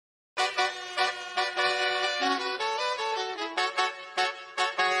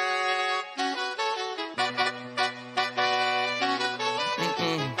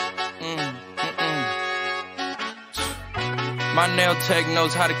My nail tech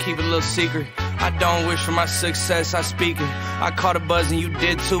knows how to keep a little secret. I don't wish for my success, I speak it. I caught a buzz and you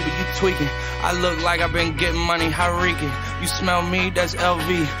did too, but you tweaking. I look like I've been getting money, how reek it. You smell me, that's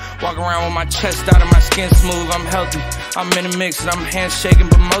LV. Walk around with my chest out and my skin smooth, I'm healthy. I'm in a mix and I'm handshaking,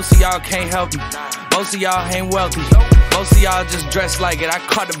 but most of y'all can't help me. Most of y'all ain't wealthy. Most of y'all just dress like it. I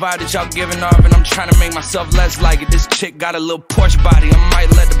caught the vibe that y'all giving off and I'm trying to make myself less like it. This chick got a little Porsche body, I might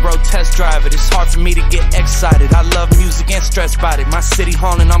let the bro test drive it. It's hard for me to get excited. I love music and stress about it. My city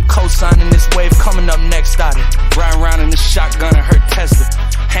haulin, I'm cosigning this wave coming up next out it. Riding around in the shotgun and her Tesla,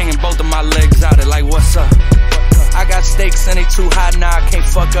 hanging both of my legs out it like what's up. I got stakes and they too high now, I can't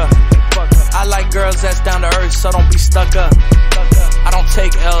fuck up. I like girls that's down to earth, so don't be stuck up. I don't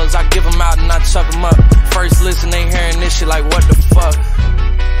take L's, I give them out and I chuck them up. First listen, they hearing this shit like what the fuck.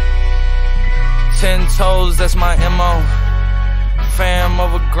 10 toes, that's my MO. Fam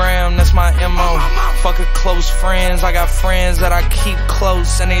over gram, that's my MO. Fucking close friends, I got friends that I keep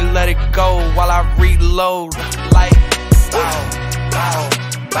close and they let it go while I reload. Like bow, bow,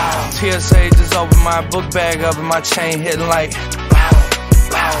 bow. TSA just opened my book bag up and my chain hitting like bow,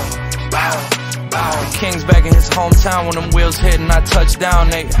 bow, bow, bow. The King's back in his hometown when them wheels hit and I touch down,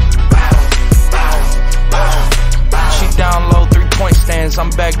 they bow, bow, bow, bow. She down low 3-point stands, I'm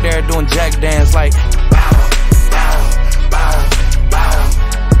back there doing jack dance like bow, bow, bow, bow.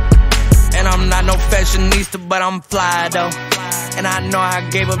 And I'm not no fashionista, but I'm fly though. And I know I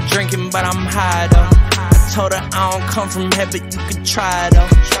gave up drinking, but I'm high though. I told her I don't come from heaven, you could try though.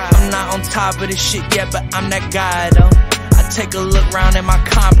 I'm not on top of this shit yet, but I'm that guy though. I take a look round at my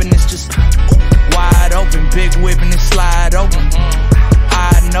confidence, just wide open, big whip and it slide open.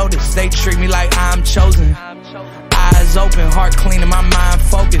 I notice they treat me like I'm chosen. Eyes open, heart clean and my mind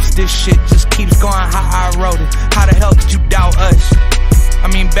focused. This shit just keeps going how I wrote it. How the hell did you doubt us? I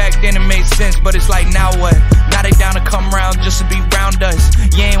mean back then it made sense, but it's like now what? Now they down to come round just to be round us.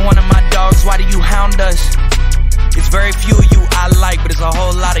 You ain't one of my dogs, why do you hound us? It's very few of you I like, but it's a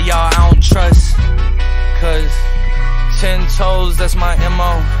whole lot of y'all I don't trust. Cause 10 toes, that's my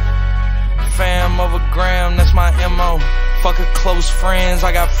MO. Fam over gram, that's my MO. Fucking close friends,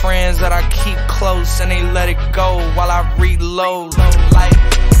 I got friends that I keep close and they let it go while I reload. Like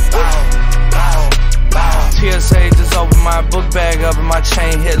bow, bow, bow. TSA just opened my book bag up and my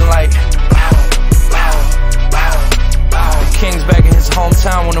chain hitting like bow, bow, bow, bow. The King's back in his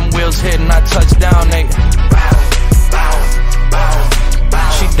hometown when them wheels hit and I touch down, they bow, bow, bow, bow.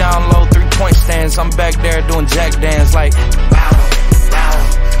 She down low 3-point stands, I'm back there doing jack dance like